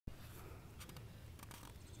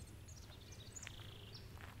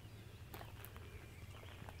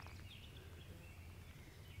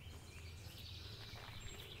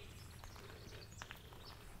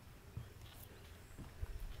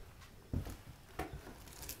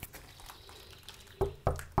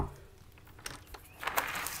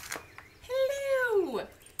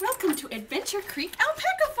Winter Creek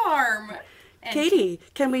Alpaca Farm. And Katie,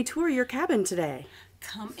 can we tour your cabin today?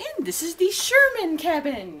 come in. This is the Sherman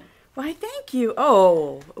cabin. Why, thank you.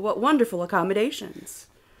 Oh, what wonderful accommodations.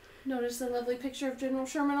 Notice the lovely picture of General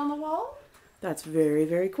Sherman on the wall? That's very,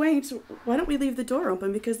 very quaint. Why don't we leave the door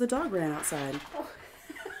open because the dog ran outside? Oh.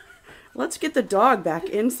 Let's get the dog back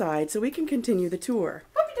inside so we can continue the tour.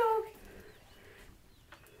 Puppy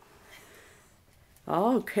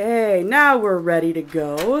dog. Okay, now we're ready to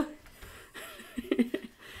go.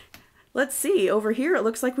 Let's see, over here it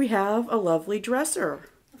looks like we have a lovely dresser.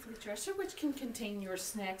 Lovely dresser which can contain your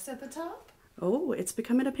snacks at the top. Oh, it's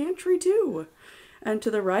becoming a pantry too. And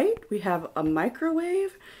to the right, we have a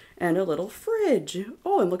microwave and a little fridge.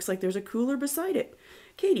 Oh, and looks like there's a cooler beside it.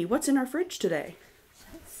 Katie, what's in our fridge today?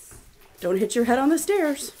 Don't hit your head on the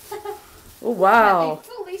stairs. Oh, wow. We have a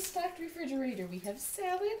fully stocked refrigerator. We have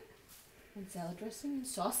salad and salad dressing and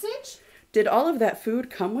sausage. Did all of that food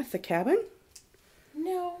come with the cabin?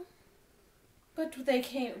 No. But they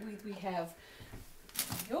came, we have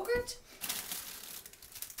yogurt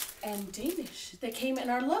and Danish. They came in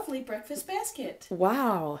our lovely breakfast basket.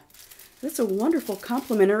 Wow. That's a wonderful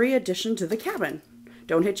complimentary addition to the cabin.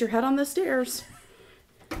 Don't hit your head on the stairs.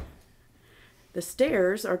 The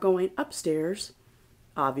stairs are going upstairs,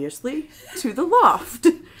 obviously, to the loft.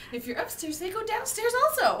 If you're upstairs, they go downstairs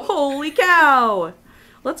also. Holy cow!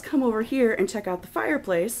 Let's come over here and check out the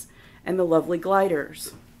fireplace and the lovely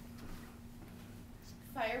gliders.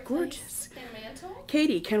 Fireplace Gorgeous. and mantle?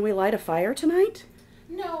 Katie, can we light a fire tonight?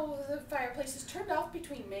 No, the fireplace is turned off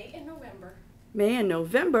between May and November. May and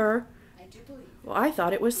November? I do believe. Well, I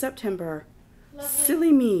thought it was September. Lovely,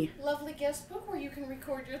 Silly me. lovely guest book where you can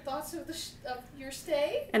record your thoughts of of your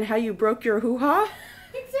stay. And how you broke your hoo-ha?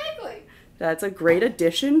 Exactly. That's a great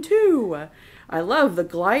addition, too. I love the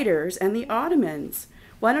gliders and the ottomans.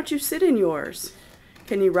 Why don't you sit in yours?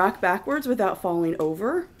 Can you rock backwards without falling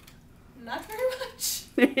over? Not very much.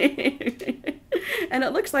 And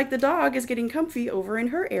it looks like the dog is getting comfy over in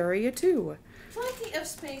her area, too. Plenty of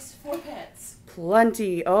space for pets.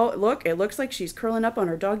 Plenty. Oh, look, it looks like she's curling up on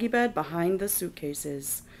her doggy bed behind the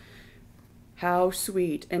suitcases. How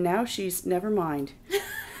sweet. And now she's, never mind.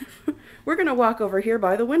 We're going to walk over here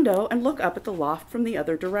by the window and look up at the loft from the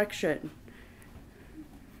other direction.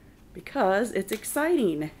 Because it's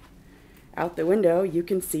exciting. Out the window, you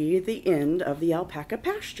can see the end of the alpaca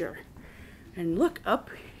pasture. And look up,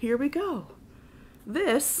 here we go.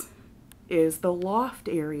 This is the loft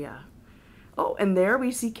area. Oh, and there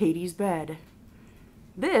we see Katie's bed.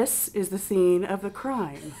 This is the scene of the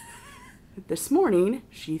crime. This morning,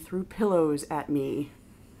 she threw pillows at me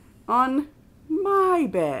on my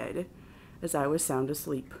bed as I was sound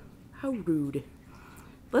asleep. How rude.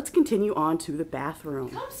 Let's continue on to the bathroom.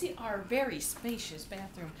 Come see our very spacious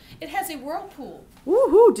bathroom. It has a whirlpool.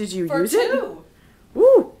 Woohoo, did you For use two. it?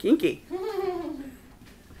 Woo, kinky.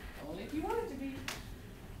 Only if you want it to be.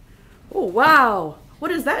 Oh, wow.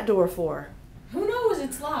 What is that door for? Who knows?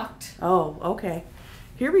 It's locked. Oh, okay.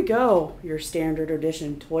 Here we go. Your standard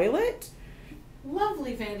edition toilet.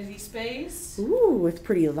 Lovely vanity space. Ooh, with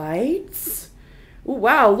pretty lights. Ooh,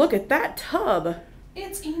 wow, look at that tub.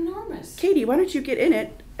 It's enormous. Katie, why don't you get in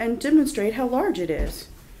it and demonstrate how large it is?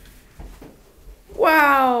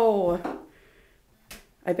 Wow.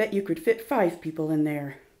 I bet you could fit 5 people in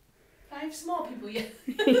there. 5 small people, yeah.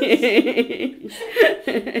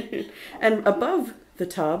 And above the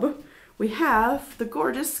tub, we have the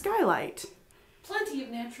gorgeous skylight. Plenty of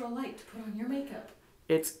natural light to put on your makeup.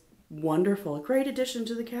 It's wonderful. A great addition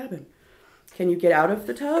to the cabin. Can you get out of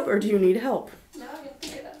the tub or do you need help? Now you have to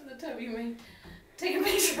get out of the tub. You may take a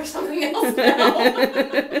picture of something else now.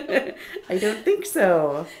 I don't think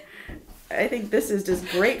so. I think this is just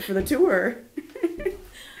great for the tour.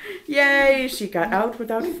 Yay, she got out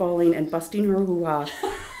without falling and busting her hoo-ha.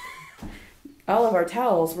 All of our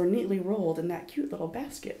towels were neatly rolled in that cute little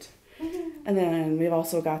basket. And then we've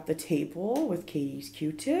also got the table with Katie's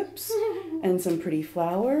Q-tips and some pretty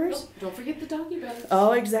flowers. Oh, don't forget the doggy bags.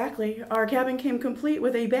 Oh, exactly. Our cabin came complete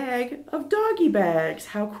with a bag of doggy bags.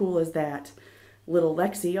 How cool is that? Little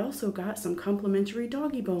Lexi also got some complimentary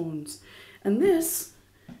doggy bones. And this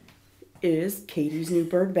is Katie's new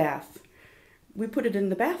bird bath. We put it in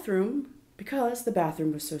the bathroom because the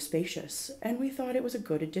bathroom was so spacious, and we thought it was a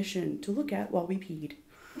good addition to look at while we peed.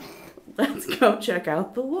 Let's go check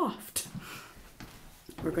out the loft.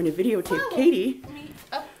 We're going to videotape Katie. Me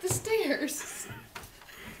up the stairs.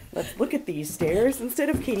 Let's look at these stairs instead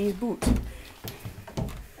of Katie's boot.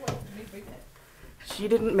 She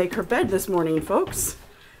didn't make her bed this morning, folks.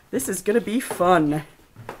 This is going to be fun.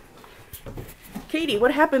 Katie,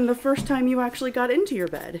 what happened the first time you actually got into your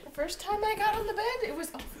bed? The first time I got on the bed, it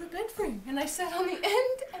was off the bed frame, and I sat on the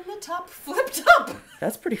end, and the top flipped up.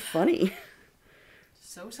 That's pretty funny.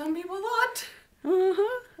 So some people thought.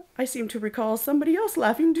 Uh-huh. I seem to recall somebody else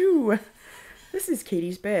laughing too. This is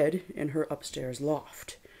Katie's bed in her upstairs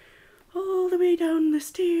loft. All the way down the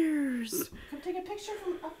stairs. Come take a picture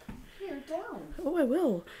from up here down. Oh, I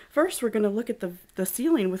will. First, we're going to look at the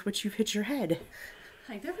ceiling with which you've hit your head.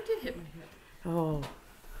 I never did hit my head. Oh,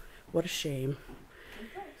 what a shame.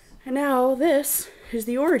 And now this is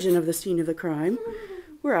the origin of the scene of the crime,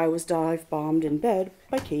 where I was dive-bombed in bed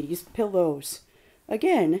by Katie's pillows.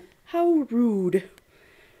 Again, how rude.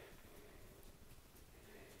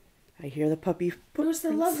 I hear the puppy Notice footprints.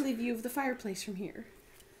 the lovely view of the fireplace from here.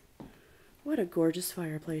 What a gorgeous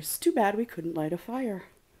fireplace. Too bad we couldn't light a fire.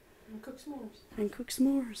 And cook s'mores. And cook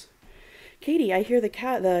s'mores. Katie, I hear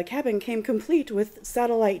the cabin came complete with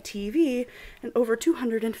satellite TV and over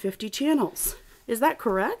 250 channels. Is that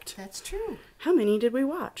correct? That's true. How many did we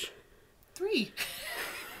watch? 3.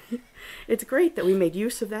 It's great that we made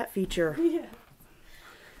use of that feature. Yeah.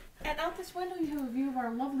 And out this window you have a view of our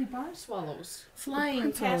lovely barn swallows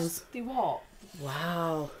flying past the wall.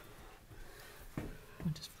 Wow.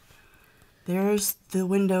 There's the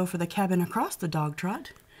window for the cabin across the dog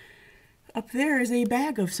trot. Up there is a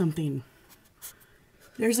bag of something.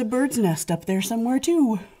 There's a bird's nest up there somewhere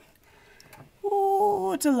too.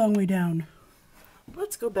 Oh, it's a long way down.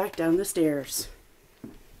 Let's go back down the stairs.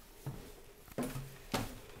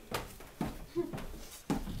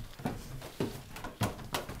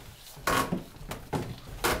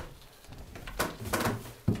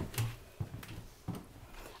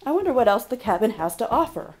 I wonder what else the cabin has to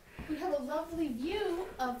offer. We have a lovely view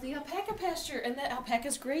of the alpaca pasture and the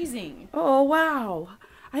alpacas grazing. Oh, wow.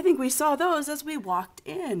 I think we saw those as we walked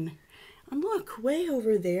in. And look, way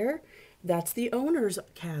over there, that's the owner's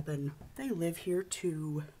cabin. They live here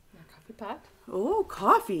too. Our coffee pot. Oh,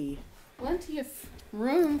 coffee. Plenty of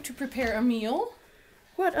room to prepare a meal.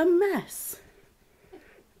 What a mess.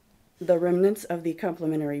 The remnants of the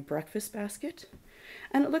complimentary breakfast basket.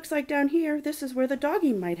 And it looks like down here, this is where the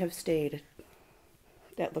doggie might have stayed.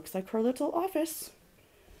 That looks like her little office.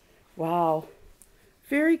 Wow.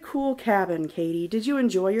 Very cool cabin, Katie. Did you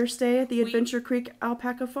enjoy your stay at the Adventure Creek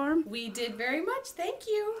Alpaca Farm? We did very much. Thank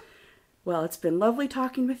you. Well, it's been lovely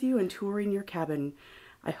talking with you and touring your cabin.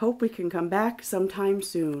 I hope we can come back sometime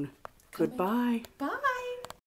soon. Goodbye. Bye.